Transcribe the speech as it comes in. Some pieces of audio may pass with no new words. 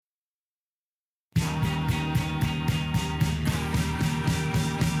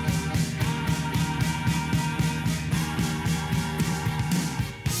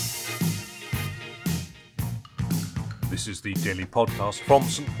This is the daily podcast from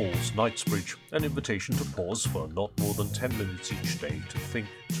St Paul's, Knightsbridge, an invitation to pause for not more than 10 minutes each day to think,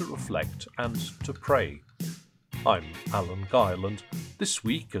 to reflect and to pray. I'm Alan Guile, and this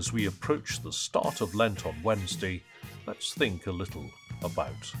week, as we approach the start of Lent on Wednesday, let's think a little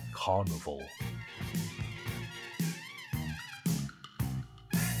about Carnival.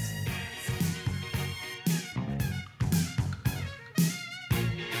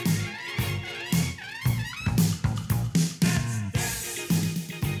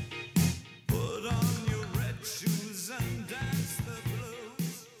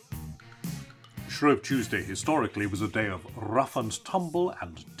 Shrove Tuesday historically was a day of rough and tumble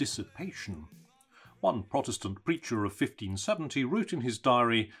and dissipation. One Protestant preacher of 1570 wrote in his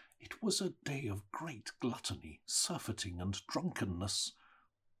diary, "It was a day of great gluttony, surfeiting and drunkenness."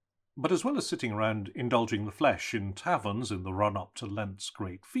 But as well as sitting around indulging the flesh in taverns in the run-up to Lent's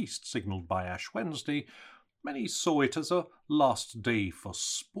great feast signalled by Ash Wednesday, many saw it as a last day for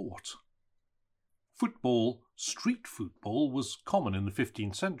sport. Football, street football, was common in the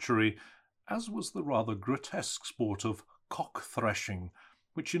 15th century, as was the rather grotesque sport of cock threshing,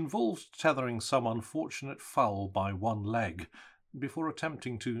 which involved tethering some unfortunate fowl by one leg before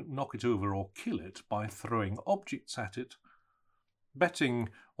attempting to knock it over or kill it by throwing objects at it. Betting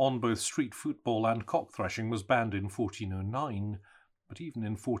on both street football and cock threshing was banned in 1409, but even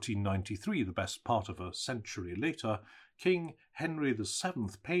in 1493, the best part of a century later, King Henry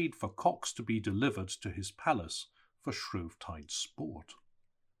VII paid for cocks to be delivered to his palace for Shrovetide sport.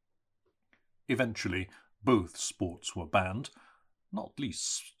 Eventually, both sports were banned, not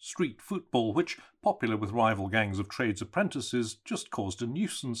least street football, which, popular with rival gangs of trades apprentices, just caused a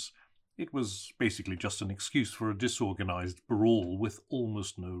nuisance. It was basically just an excuse for a disorganised brawl with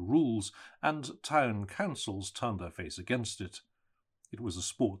almost no rules, and town councils turned their face against it. It was a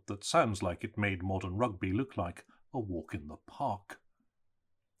sport that sounds like it made modern rugby look like a walk in the park.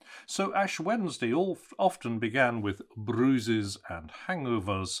 So Ash Wednesday often began with bruises and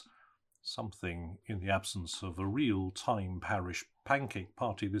hangovers, something in the absence of a real-time parish pancake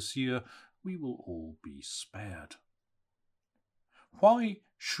party this year we will all be spared. Why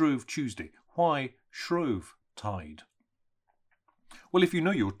Shrove Tuesday? Why Shrovetide? Well, if you know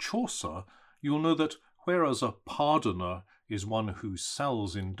your Chaucer, you'll know that whereas a pardoner is one who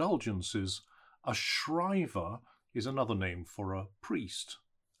sells indulgences, a shriver is another name for a priest,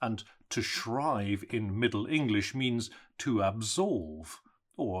 and to shrive in Middle English means to absolve,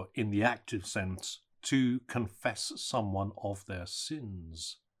 or, in the active sense, to confess someone of their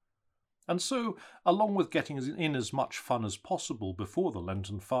sins. And so, along with getting in as much fun as possible before the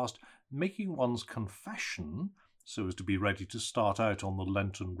Lenten fast, making one's confession, so as to be ready to start out on the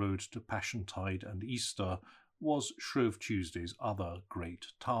Lenten road to Passiontide and Easter, was Shrove Tuesday's other great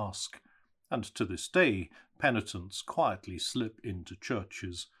task. And to this day, penitents quietly slip into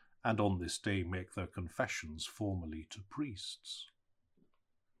churches, and on this day make their confessions formally to priests.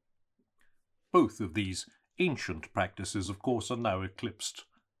 Both of these ancient practices, of course, are now eclipsed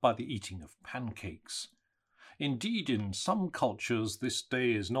by the eating of pancakes. Indeed, in some cultures, this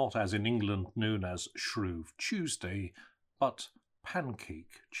day is not, as in England, known as Shrove Tuesday, but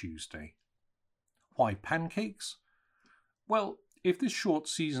Pancake Tuesday. Why pancakes? Well, if this short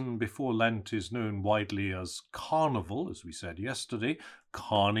season before Lent is known widely as Carnival, as we said yesterday,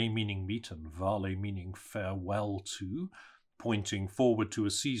 carne meaning meat and vale meaning farewell to, pointing forward to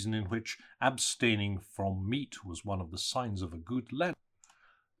a season in which abstaining from meat was one of the signs of a good Lent,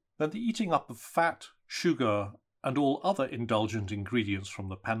 then the eating up of fat, sugar, and all other indulgent ingredients from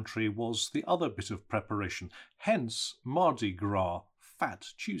the pantry was the other bit of preparation. Hence, Mardi Gras, Fat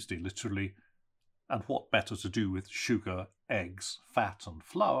Tuesday, literally. And what better to do with sugar, eggs, fat, and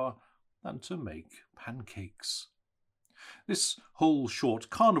flour than to make pancakes? This whole short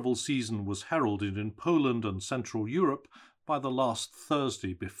carnival season was heralded in Poland and Central Europe by the last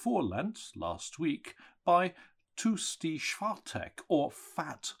Thursday before Lent, last week, by Tłusty Czwartek, or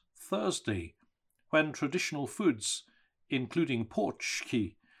Fat Thursday, when traditional foods, including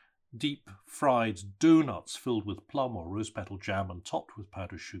pączki, deep-fried donuts filled with plum or rose petal jam and topped with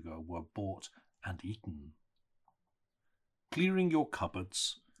powdered sugar, were bought and eaten. Clearing your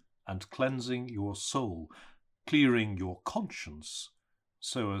cupboards and cleansing your soul, clearing your conscience,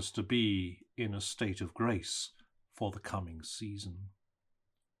 so as to be in a state of grace for the coming season.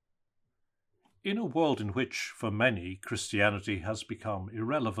 In a world in which, for many, Christianity has become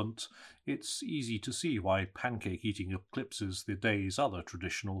irrelevant, it's easy to see why pancake eating eclipses the day's other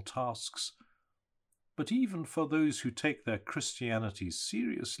traditional tasks. But even for those who take their Christianity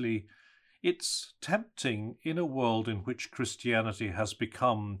seriously, it's tempting in a world in which Christianity has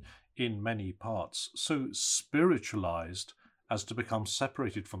become, in many parts so spiritualized as to become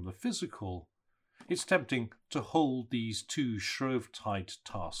separated from the physical, it's tempting to hold these two Shrovetide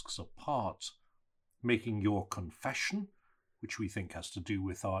tasks apart, making your confession, which we think has to do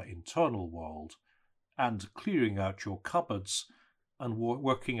with our internal world, and clearing out your cupboards and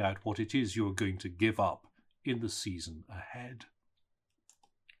working out what it is you're going to give up in the season ahead.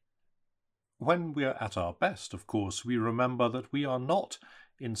 When we're at our best, of course, we remember that we are not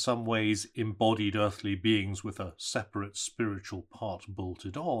in some ways embodied earthly beings with a separate spiritual part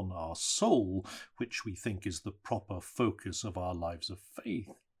bolted on, our soul, which we think is the proper focus of our lives of faith.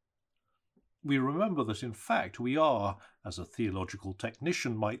 We remember that in fact we are, as a theological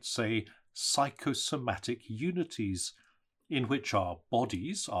technician might say, psychosomatic unities, in which our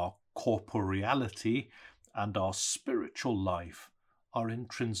bodies, our corporeality, and our spiritual life are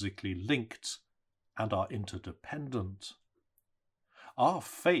intrinsically linked and are interdependent. Our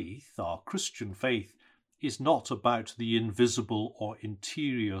faith, our Christian faith, is not about the invisible or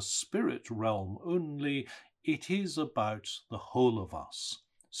interior spirit realm only, it is about the whole of us,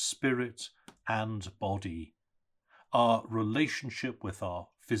 spirit and body, our relationship with our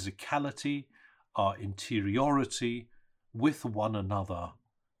physicality, our interiority, with one another,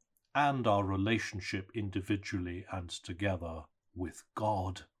 and our relationship individually and together with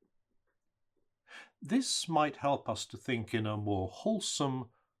God. This might help us to think in a more wholesome,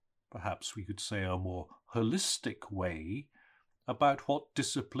 perhaps we could say a more holistic way, about what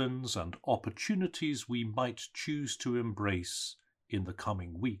disciplines and opportunities we might choose to embrace in the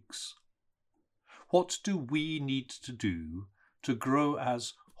coming weeks. What do we need to do to grow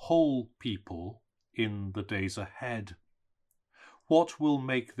as whole people in the days ahead? What will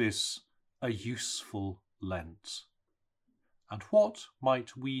make this a useful Lent? And what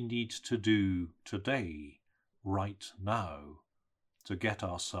might we need to do today, right now, to get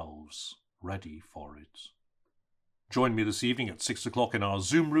ourselves ready for it? Join me this evening at 6 o'clock in our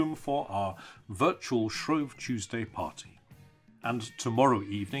Zoom room for our virtual Shrove Tuesday party. And tomorrow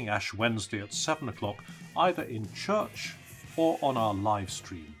evening, Ash Wednesday at 7 o'clock, either in church or on our live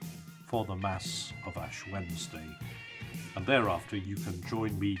stream for the Mass of Ash Wednesday. And thereafter you can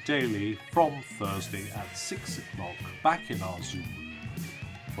join me daily from Thursday at 6 o'clock back in our Zoom room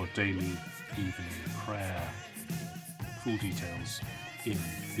for daily evening prayer. Full details in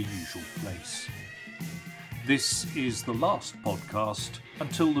the usual place. This is the last podcast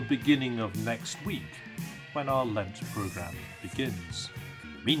until the beginning of next week, when our Lent programme begins.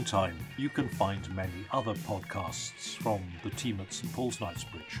 In the meantime, you can find many other podcasts from the team at St Paul's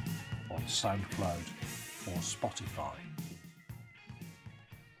Knightsbridge on SoundCloud or Spotify.